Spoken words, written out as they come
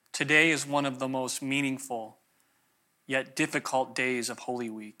Today is one of the most meaningful yet difficult days of Holy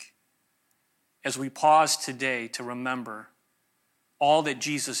Week. As we pause today to remember all that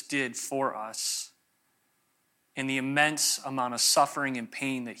Jesus did for us and the immense amount of suffering and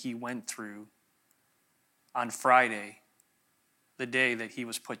pain that he went through on Friday, the day that he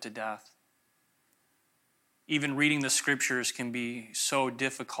was put to death. Even reading the scriptures can be so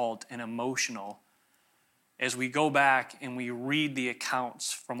difficult and emotional as we go back and we read the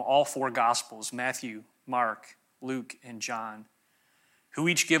accounts from all four Gospels, Matthew, Mark, Luke, and John, who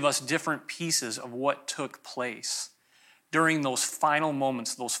each give us different pieces of what took place during those final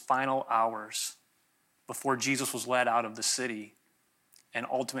moments, those final hours before Jesus was led out of the city and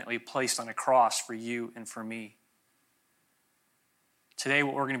ultimately placed on a cross for you and for me. Today,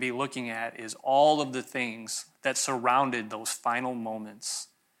 what we're going to be looking at is all of the things that surrounded those final moments.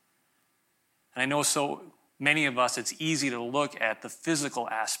 And I know so many of us, it's easy to look at the physical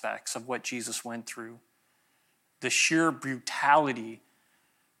aspects of what Jesus went through, the sheer brutality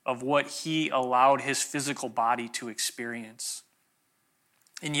of what he allowed his physical body to experience.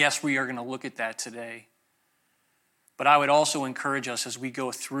 And yes, we are going to look at that today. But I would also encourage us as we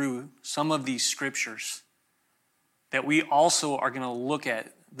go through some of these scriptures that we also are going to look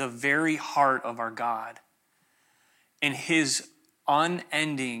at the very heart of our God and his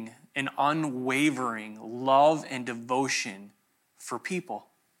unending and unwavering love and devotion for people.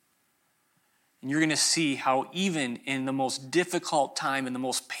 And you're going to see how even in the most difficult time, in the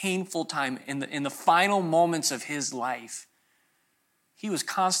most painful time, in the final moments of his life, he was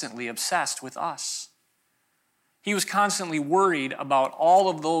constantly obsessed with us. He was constantly worried about all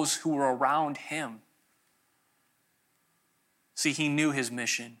of those who were around him. See, he knew his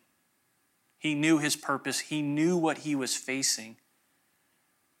mission. He knew his purpose. He knew what he was facing.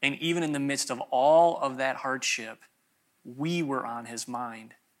 And even in the midst of all of that hardship, we were on his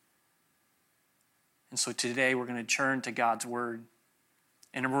mind. And so today we're going to turn to God's word,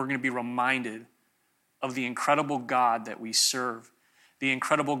 and we're going to be reminded of the incredible God that we serve, the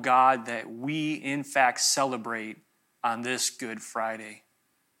incredible God that we, in fact, celebrate on this Good Friday.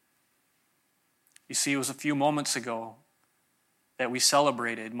 You see, it was a few moments ago that we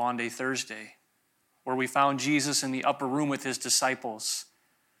celebrated Maundy Thursday, where we found Jesus in the upper room with his disciples,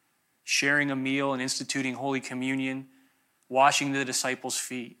 sharing a meal and instituting Holy Communion, washing the disciples'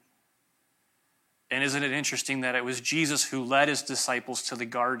 feet. And isn't it interesting that it was Jesus who led his disciples to the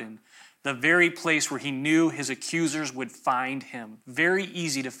garden, the very place where he knew his accusers would find him. Very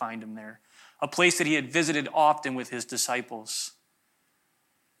easy to find him there. A place that he had visited often with his disciples.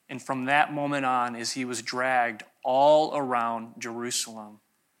 And from that moment on, as he was dragged all around Jerusalem,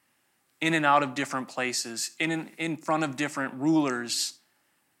 in and out of different places, in front of different rulers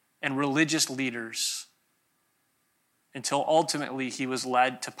and religious leaders, until ultimately he was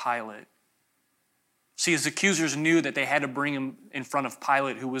led to Pilate. See, his accusers knew that they had to bring him in front of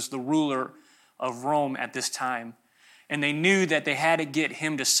Pilate, who was the ruler of Rome at this time. And they knew that they had to get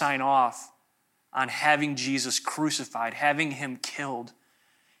him to sign off on having Jesus crucified, having him killed.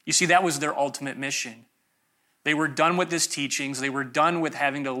 You see, that was their ultimate mission. They were done with his teachings. They were done with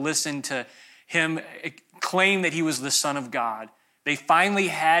having to listen to him claim that he was the Son of God. They finally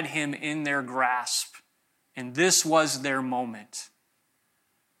had him in their grasp, and this was their moment.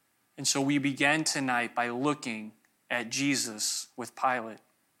 And so we began tonight by looking at Jesus with Pilate. It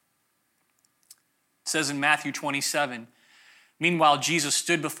says in Matthew 27, meanwhile, Jesus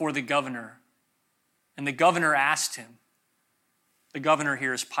stood before the governor, and the governor asked him, the governor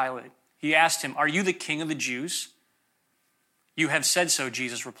here is Pilate. He asked him, "Are you the king of the Jews?" "You have said so,"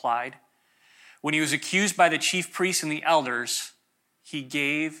 Jesus replied. When he was accused by the chief priests and the elders, he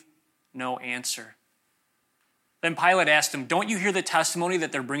gave no answer. Then Pilate asked him, "Don't you hear the testimony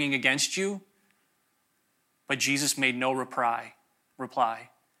that they're bringing against you?" But Jesus made no reply,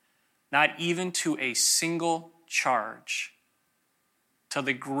 not even to a single charge, to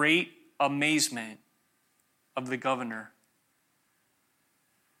the great amazement of the governor.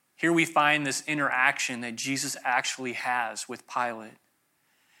 Here we find this interaction that Jesus actually has with Pilate.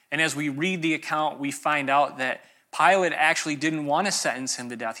 And as we read the account, we find out that Pilate actually didn't want to sentence him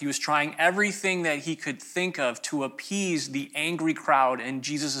to death. He was trying everything that he could think of to appease the angry crowd and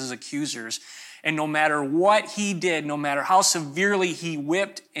Jesus' accusers. And no matter what he did, no matter how severely he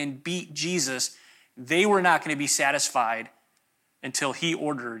whipped and beat Jesus, they were not going to be satisfied until he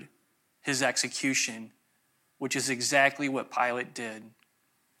ordered his execution, which is exactly what Pilate did.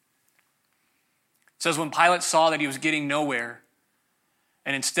 It says when Pilate saw that he was getting nowhere,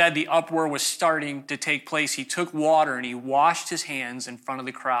 and instead the uproar was starting to take place, he took water and he washed his hands in front of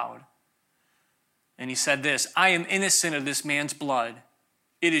the crowd. And he said this, "I am innocent of this man's blood.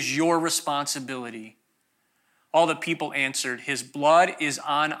 It is your responsibility." All the people answered, "His blood is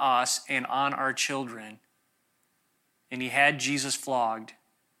on us and on our children." And he had Jesus flogged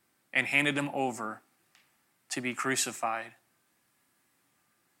and handed him over to be crucified.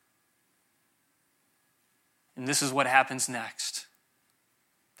 And this is what happens next.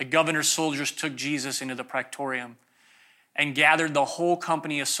 The governor's soldiers took Jesus into the praetorium and gathered the whole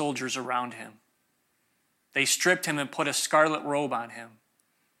company of soldiers around him. They stripped him and put a scarlet robe on him.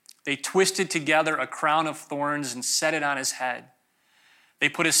 They twisted together a crown of thorns and set it on his head. They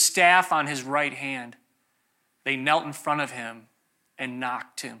put a staff on his right hand. They knelt in front of him and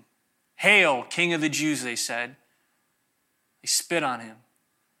knocked him. "Hail, King of the Jews," they said. They spit on him.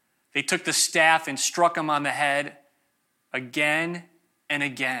 They took the staff and struck him on the head again and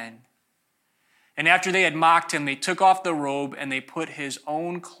again. And after they had mocked him, they took off the robe and they put his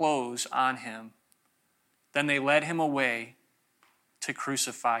own clothes on him. Then they led him away to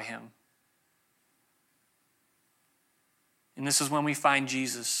crucify him. And this is when we find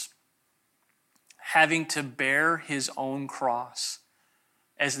Jesus having to bear his own cross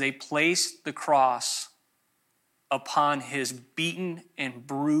as they placed the cross upon his beaten and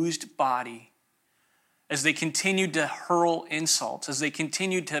bruised body, as they continued to hurl insults, as they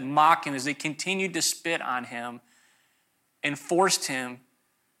continued to mock him, as they continued to spit on him, and forced him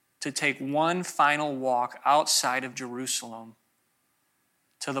to take one final walk outside of Jerusalem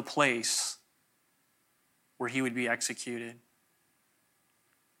to the place where he would be executed.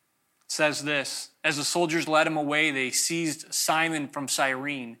 It says this: as the soldiers led him away, they seized Simon from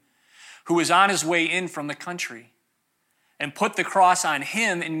Cyrene, who was on his way in from the country, and put the cross on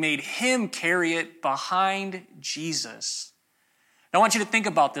him and made him carry it behind Jesus. Now, I want you to think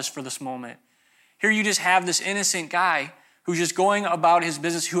about this for this moment. Here you just have this innocent guy who's just going about his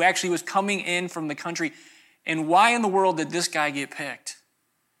business, who actually was coming in from the country. And why in the world did this guy get picked?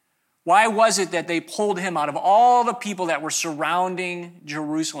 Why was it that they pulled him out of all the people that were surrounding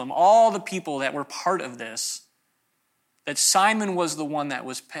Jerusalem, all the people that were part of this, that Simon was the one that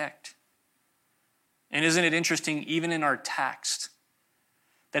was picked? And isn't it interesting, even in our text,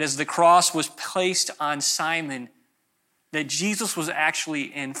 that as the cross was placed on Simon, that Jesus was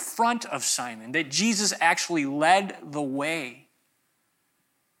actually in front of Simon, that Jesus actually led the way?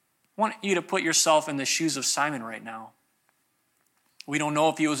 I want you to put yourself in the shoes of Simon right now. We don't know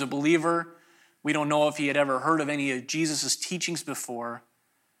if he was a believer. We don't know if he had ever heard of any of Jesus' teachings before.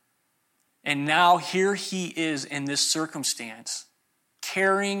 And now here he is in this circumstance,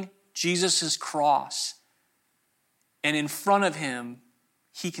 carrying Jesus' cross. And in front of him,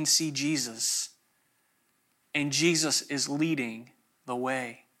 he can see Jesus. And Jesus is leading the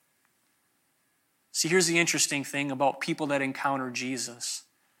way. See, here's the interesting thing about people that encounter Jesus.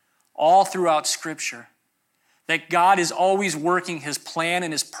 All throughout Scripture, that God is always working his plan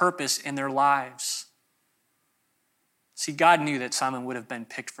and his purpose in their lives. See, God knew that Simon would have been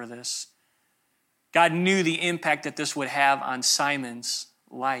picked for this. God knew the impact that this would have on Simon's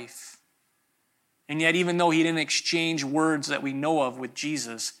life. And yet, even though he didn't exchange words that we know of with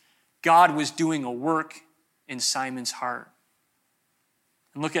Jesus, God was doing a work in Simon's heart.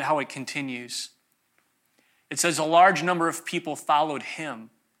 And look at how it continues. It says, a large number of people followed him,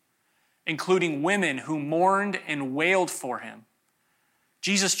 including women who mourned and wailed for him.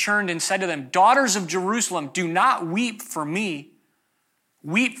 Jesus turned and said to them, "Daughters of Jerusalem, do not weep for me.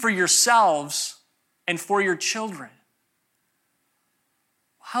 Weep for yourselves and for your children."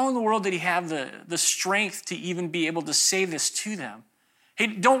 How in the world did he have the strength to even be able to say this to them? Hey,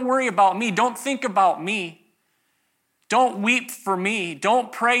 don't worry about me. Don't think about me. Don't weep for me.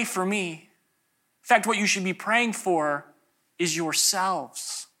 Don't pray for me. In fact, what you should be praying for is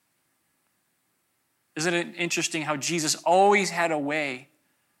yourselves. Isn't it interesting how Jesus always had a way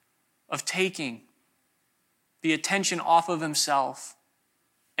of taking the attention off of himself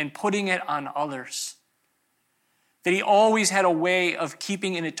and putting it on others? That he always had a way of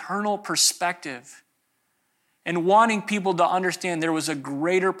keeping an eternal perspective and wanting people to understand there was a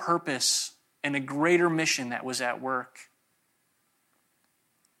greater purpose and a greater mission that was at work.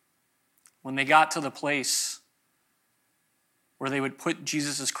 When they got to the place where they would put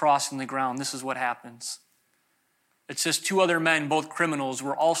Jesus' cross in the ground, this is what happens. It says 2 other men, both criminals,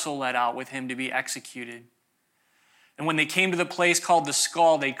 were also led out with him to be executed. And when they came to the place called the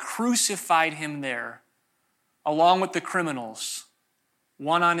Skull, they crucified him there, along with the criminals,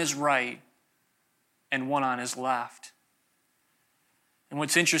 one on his right and one on his left. And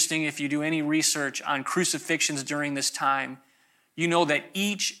what's interesting, if you do any research on crucifixions during this time, you know that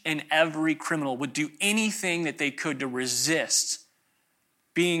each and every criminal would do anything that they could to resist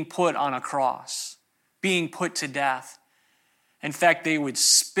being put on a cross, being put to death. In fact, they would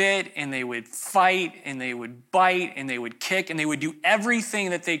spit and they would fight and they would bite and they would kick and they would do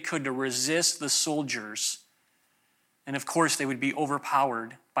everything that they could to resist the soldiers. And of course, they would be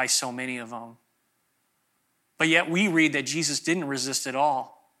overpowered by so many of them. But yet we read that Jesus didn't resist at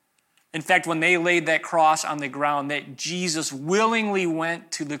all. In fact, when they laid that cross on the ground, that Jesus willingly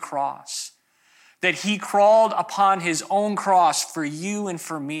went to the cross, that he crawled upon his own cross for you and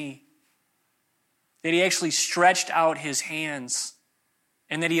for me, that he actually stretched out his hands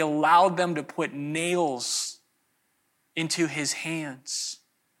and that he allowed them to put nails into his hands.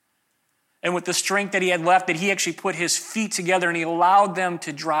 And with the strength that he had left, that he actually put his feet together and he allowed them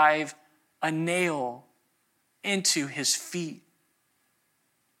to drive a nail into his feet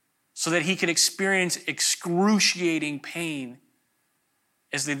so that he could experience excruciating pain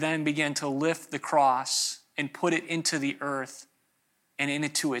as they then began to lift the cross and put it into the earth and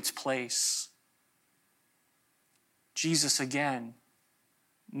into its place. Jesus, again,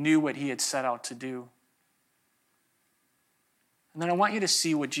 knew what he had set out to do. And then I want you to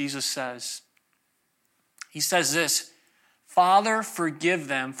see what Jesus says. He says this, "Father, forgive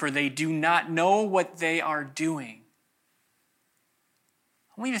them, for they do not know what they are doing."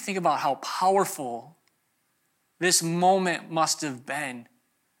 I want you to think about how powerful this moment must have been.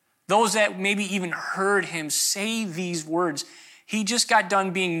 Those that maybe even heard him say these words. He just got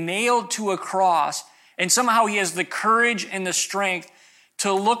done being nailed to a cross, and somehow he has the courage and the strength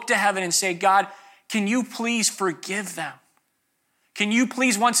to look to heaven and say, "God, can you please forgive them? Can you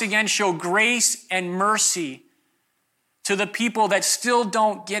please once again show grace and mercy to the people that still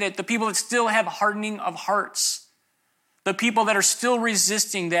don't get it, the people that still have hardening of hearts, the people that are still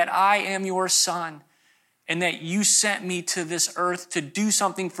resisting that I am your son and that you sent me to this earth to do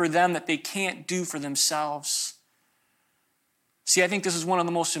something for them that they can't do for themselves." See, I think this is one of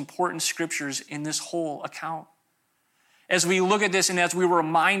the most important scriptures in this whole account. As we look at this and as we were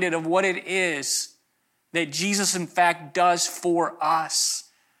reminded of what it is that Jesus, in fact, does for us.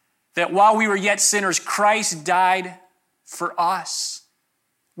 That while we were yet sinners, Christ died for us.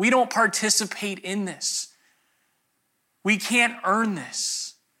 We don't participate in this. We can't earn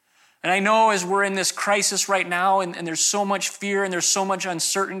this. And I know as we're in this crisis right now and there's so much fear and there's so much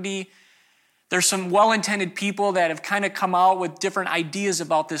uncertainty, there's some well-intended people that have kind of come out with different ideas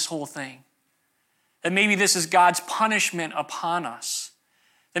about this whole thing. That maybe this is God's punishment upon us.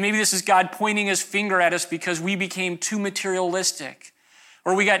 That maybe this is God pointing his finger at us because we became too materialistic,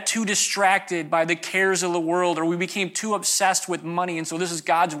 or we got too distracted by the cares of the world, or we became too obsessed with money. And so this is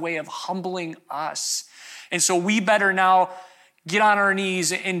God's way of humbling us. And so we better now get on our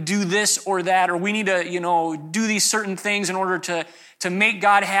knees and do this or that, or we need to, do these certain things in order to make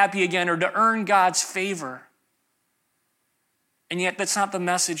God happy again or to earn God's favor. And yet that's not the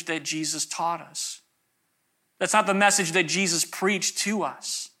message that Jesus taught us. That's not the message that Jesus preached to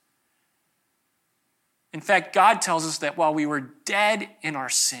us. In fact, God tells us that while we were dead in our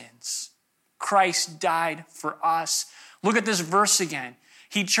sins, Christ died for us. Look at this verse again.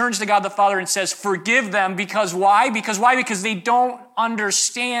 He turns to God the Father and says, "Forgive them," because why? Because they don't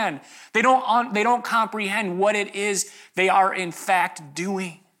understand. They don't comprehend what it is they are in fact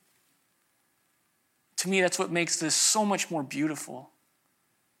doing. To me, that's what makes this so much more beautiful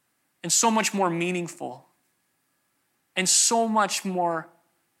and so much more meaningful and so much more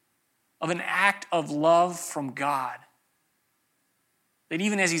of an act of love from God. That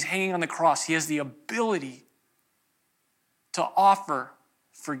even as he's hanging on the cross, he has the ability to offer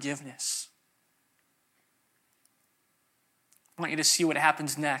forgiveness. I want you to see what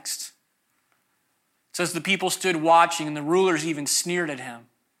happens next. It says the people stood watching and the rulers even sneered at him.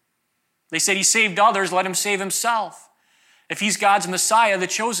 They said, "He saved others, let him save himself. If he's God's Messiah, the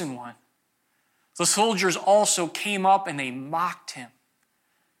chosen one." The soldiers also came up and they mocked him.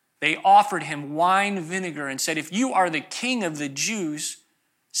 They offered him wine vinegar and said, "If you are the king of the Jews,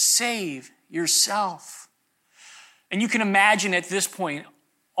 save yourself." And you can imagine at this point,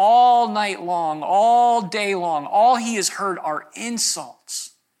 all night long, all day long, all he has heard are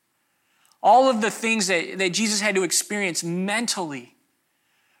insults. All of the things that Jesus had to experience mentally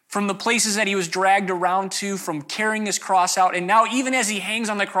from the places that he was dragged around to, from carrying his cross out. And now even as he hangs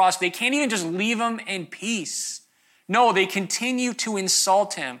on the cross, they can't even just leave him in peace. No, they continue to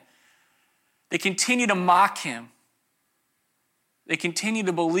insult him. They continue to mock him. They continue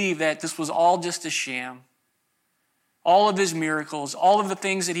to believe that this was all just a sham. All of his miracles, all of the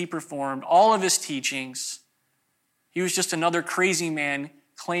things that he performed, all of his teachings, he was just another crazy man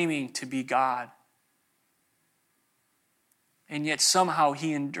claiming to be God. And yet somehow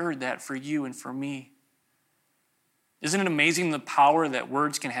he endured that for you and for me. Isn't it amazing the power that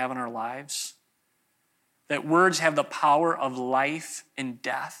words can have in our lives? that words have the power of life and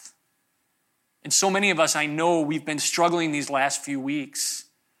death. And so many of us, I know, we've been struggling these last few weeks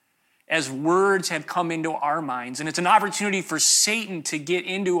as words have come into our minds. And it's an opportunity for Satan to get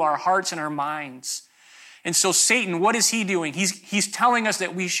into our hearts and our minds. And so Satan, what is he doing? He's telling us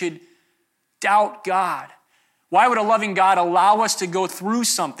that we should doubt God. Why would a loving God allow us to go through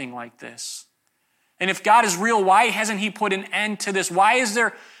something like this? And if God is real, why hasn't he put an end to this? Why is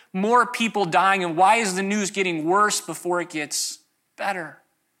there more people dying? And why is the news getting worse before it gets better?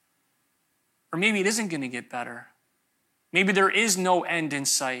 Or maybe it isn't going to get better. Maybe there is no end in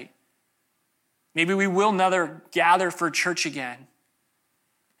sight. Maybe we will never gather for church again.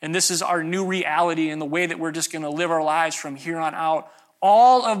 And this is our new reality and the way that we're just going to live our lives from here on out.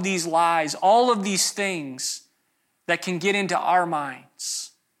 All of these lies, all of these things that can get into our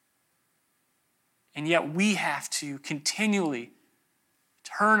minds. And yet we have to continually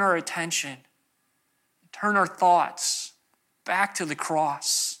turn our attention, turn our thoughts back to the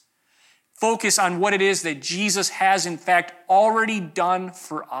cross. Focus on what it is that Jesus has, in fact, already done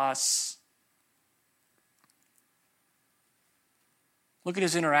for us. Look at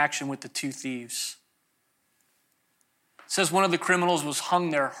his interaction with the two thieves. It says one of the criminals was hung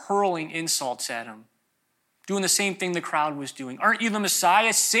there hurling insults at him, doing the same thing the crowd was doing. Aren't you the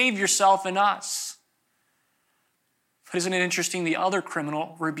Messiah? Save yourself and us. But isn't it interesting? The other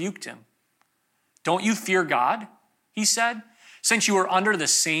criminal rebuked him. Don't you fear God? He said, since you are under the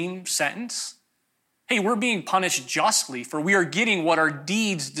same sentence. Hey, we're being punished justly, for we are getting what our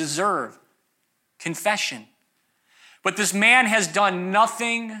deeds deserve. Confession. But this man has done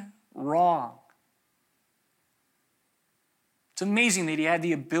nothing wrong. It's amazing that he had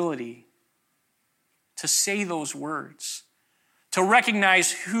the ability to say those words, to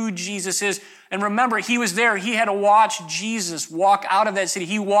recognize who Jesus is. And remember, he was there. He had to watch Jesus walk out of that city.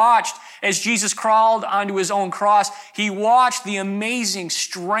 He watched as Jesus crawled onto his own cross. He watched the amazing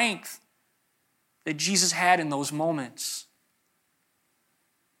strength that Jesus had in those moments.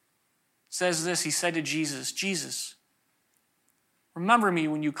 It says this, he said to Jesus, Jesus, remember me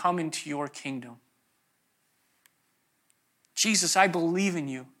when you come into your kingdom. Jesus, I believe in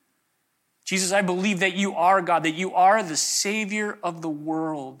you. Jesus, I believe that you are God, that you are the Savior of the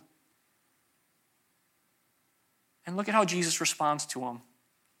world. And look at how Jesus responds to him.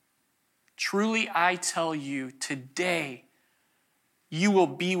 Truly, I tell you, today you will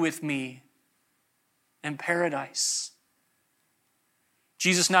be with me in paradise.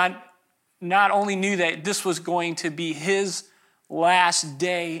 Jesus not only knew that this was going to be his last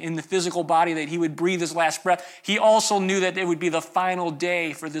day in the physical body, that he would breathe his last breath, he also knew that it would be the final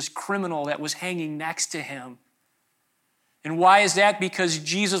day for this criminal that was hanging next to him. And why is that? Because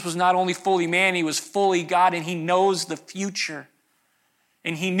Jesus was not only fully man, he was fully God, and he knows the future.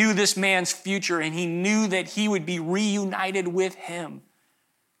 And he knew this man's future, and he knew that he would be reunited with him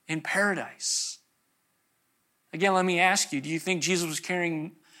in paradise. Again, let me ask you, do you think Jesus was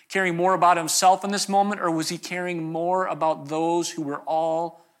caring more about himself in this moment, or was he caring more about those who were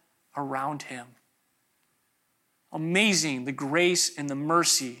all around him? Amazing, the grace and the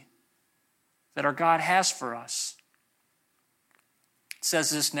mercy that our God has for us. It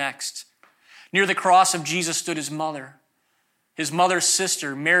says this next. Near the cross of Jesus stood his mother's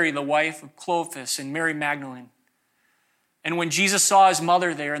sister, Mary, the wife of Clopas, and Mary Magdalene. And when Jesus saw his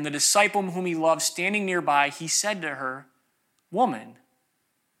mother there and the disciple whom he loved standing nearby, he said to her, Woman,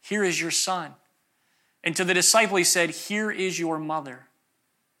 here is your son. And to the disciple he said, Here is your mother.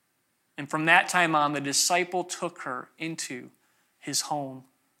 And from that time on, the disciple took her into his home.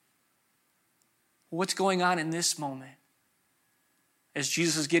 What's going on in this moment? As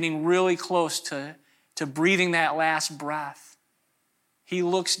Jesus is getting really close to breathing that last breath, he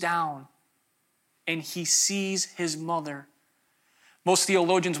looks down and he sees his mother. Most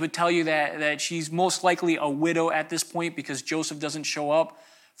theologians would tell you that she's most likely a widow at this point because Joseph doesn't show up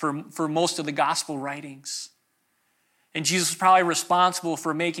for most of the gospel writings. And Jesus was probably responsible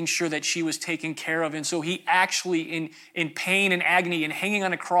for making sure that she was taken care of. And so he actually, in pain and agony and hanging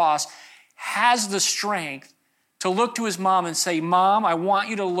on a cross, has the strength to look to his mom and say, Mom, I want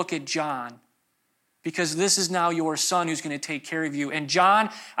you to look at John, because this is now your son who's going to take care of you. And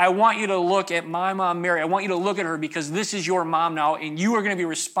John, I want you to look at my mom, Mary. I want you to look at her because this is your mom now, and you are going to be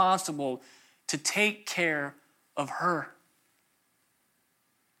responsible to take care of her.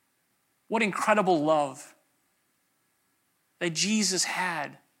 What incredible love that Jesus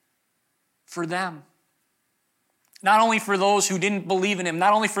had for them. Not only for those who didn't believe in him,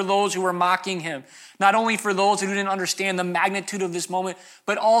 not only for those who were mocking him, not only for those who didn't understand the magnitude of this moment,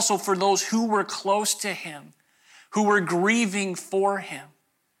 but also for those who were close to him, who were grieving for him.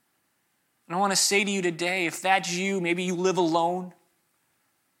 And I want to say to you today, if that's you, maybe you live alone,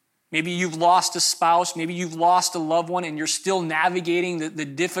 maybe you've lost a spouse, maybe you've lost a loved one, and you're still navigating the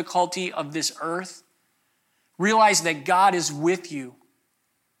difficulty of this earth, realize that God is with you,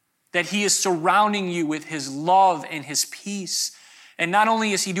 that he is surrounding you with his love and his peace. And not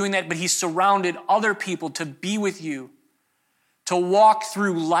only is he doing that, but he's surrounded other people to be with you, to walk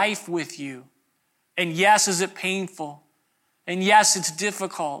through life with you. And yes, is it painful? And yes, it's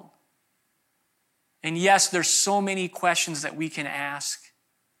difficult. And yes, there's so many questions that we can ask.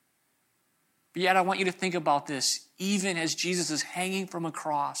 But yet I want you to think about this. Even as Jesus is hanging from a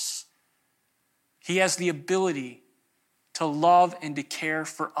cross, he has the ability to love and to care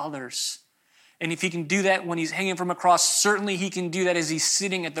for others. And if he can do that when he's hanging from a cross, certainly he can do that as he's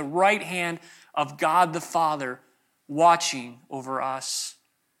sitting at the right hand of God the Father, watching over us.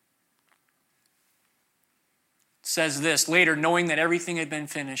 It says this, later, knowing that everything had been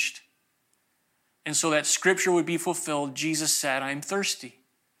finished, and so that scripture would be fulfilled, Jesus said, I am thirsty.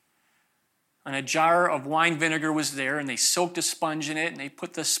 And a jar of wine vinegar was there, and they soaked a sponge in it, and they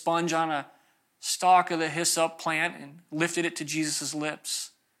put the sponge on a stalk of the hyssop plant and lifted it to Jesus' lips.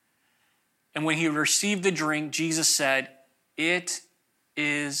 And when he received the drink, Jesus said, it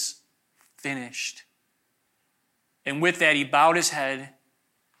is finished. And with that, he bowed his head,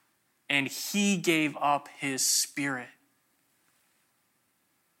 and he gave up his spirit.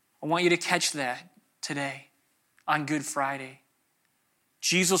 I want you to catch that today on Good Friday.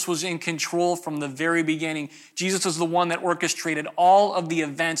 Jesus was in control from the very beginning. Jesus was the one that orchestrated all of the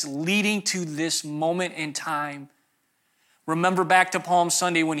events leading to this moment in time. Remember back to Palm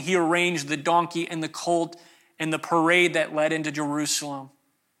Sunday when he arranged the donkey and the colt and the parade that led into Jerusalem.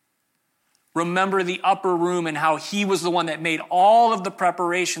 Remember the upper room and how he was the one that made all of the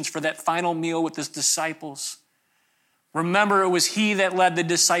preparations for that final meal with his disciples. Remember it was he that led the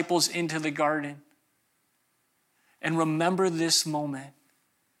disciples into the garden. And remember this moment,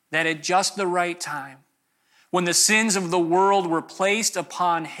 that at just the right time, when the sins of the world were placed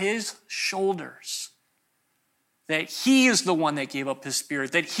upon his shoulders, that he is the one that gave up his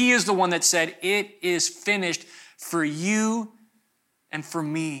spirit, that he is the one that said, it is finished for you and for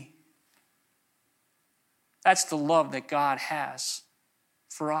me. That's the love that God has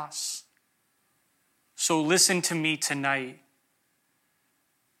for us. So listen to me tonight.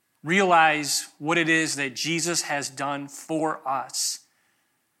 Realize what it is that Jesus has done for us.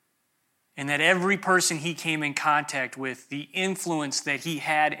 And that every person he came in contact with, the influence that he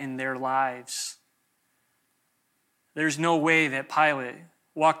had in their lives. There's no way that Pilate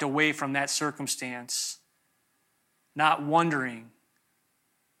walked away from that circumstance, not wondering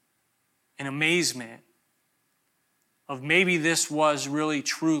in amazement of maybe this was really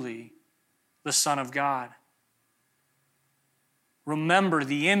truly the Son of God. Remember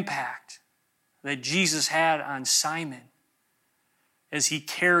the impact that Jesus had on Simon as he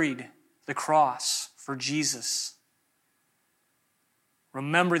carried the cross for Jesus.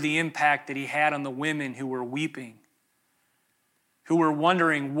 Remember the impact that he had on the women who were weeping, who were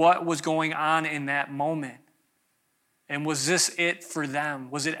wondering what was going on in that moment. And was this it for them?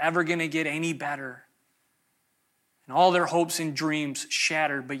 Was it ever going to get any better? And all their hopes and dreams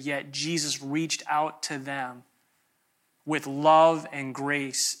shattered, but yet Jesus reached out to them with love and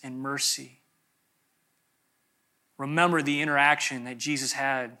grace and mercy. Remember the interaction that Jesus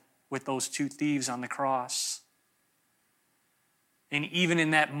had with those two thieves on the cross. And even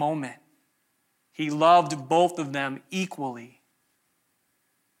in that moment, he loved both of them equally.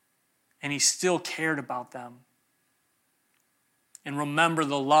 And he still cared about them. And remember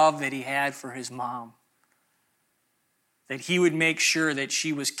the love that he had for his mom. That he would make sure that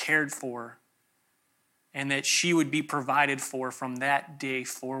she was cared for and that she would be provided for from that day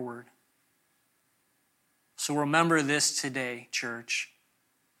forward. So remember this today, church.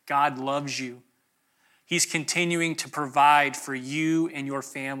 God loves you. He's continuing to provide for you and your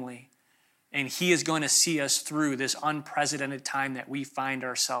family. And he is going to see us through this unprecedented time that we find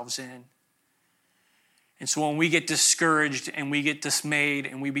ourselves in. And so when we get discouraged and we get dismayed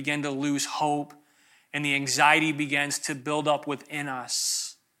and we begin to lose hope and the anxiety begins to build up within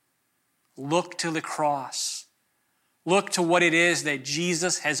us, look to the cross. Look to what it is that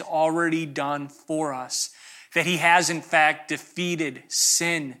Jesus has already done for us. That he has, in fact, defeated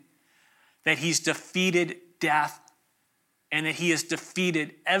sin. That he's defeated death. And that he has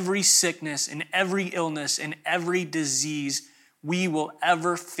defeated every sickness and every illness and every disease we will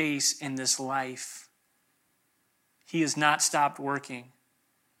ever face in this life. He has not stopped working.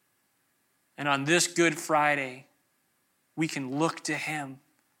 And on this Good Friday, we can look to him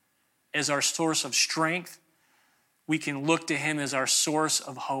as our source of strength. We can look to him as our source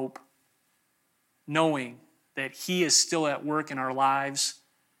of hope. knowing that he is still at work in our lives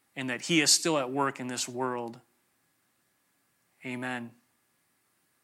and that he is still at work in this world. Amen.